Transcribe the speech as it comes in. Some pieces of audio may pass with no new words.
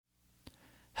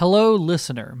Hello,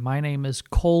 listener. My name is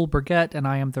Cole Burgett, and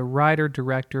I am the writer,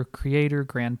 director, creator,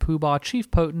 grand poobah, chief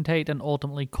potentate, and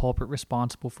ultimately culprit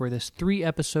responsible for this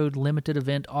 3-episode limited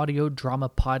event audio drama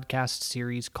podcast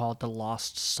series called The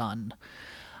Lost Son.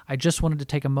 I just wanted to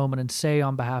take a moment and say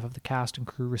on behalf of the cast and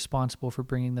crew responsible for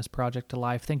bringing this project to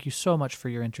life, thank you so much for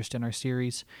your interest in our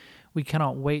series. We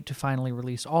cannot wait to finally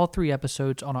release all 3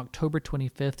 episodes on October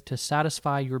 25th to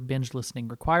satisfy your binge listening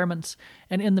requirements,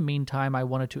 and in the meantime, I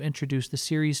wanted to introduce the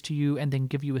series to you and then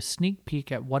give you a sneak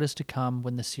peek at what is to come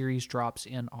when the series drops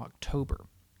in October.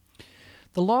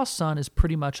 The Lost Son is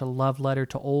pretty much a love letter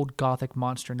to old Gothic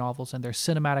monster novels and their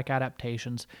cinematic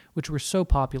adaptations, which were so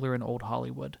popular in old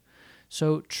Hollywood.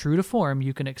 So, true to form,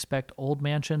 you can expect old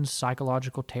mansions,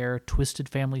 psychological terror, twisted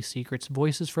family secrets,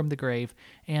 voices from the grave,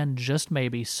 and just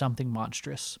maybe something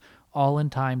monstrous, all in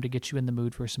time to get you in the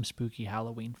mood for some spooky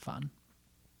Halloween fun.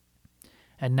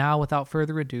 And now, without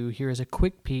further ado, here is a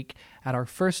quick peek at our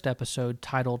first episode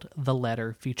titled The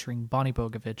Letter, featuring Bonnie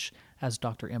Bogovich as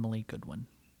Dr. Emily Goodwin.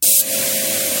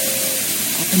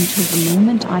 Up until the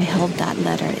moment I held that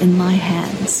letter in my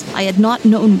hands, I had not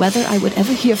known whether I would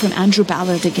ever hear from Andrew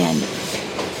Ballard again.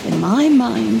 In my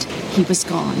mind, he was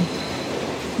gone.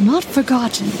 Not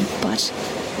forgotten, but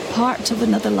part of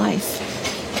another life,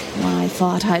 one I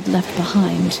thought I'd left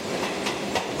behind.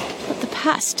 But the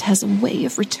past has a way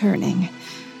of returning,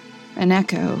 an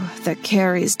echo that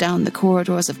carries down the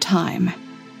corridors of time.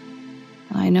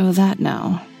 I know that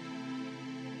now.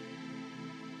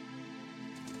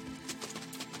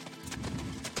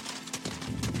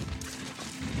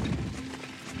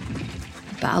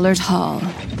 Ballard Hall,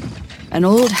 an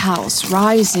old house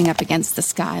rising up against the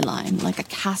skyline like a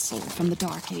castle from the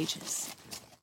Dark Ages.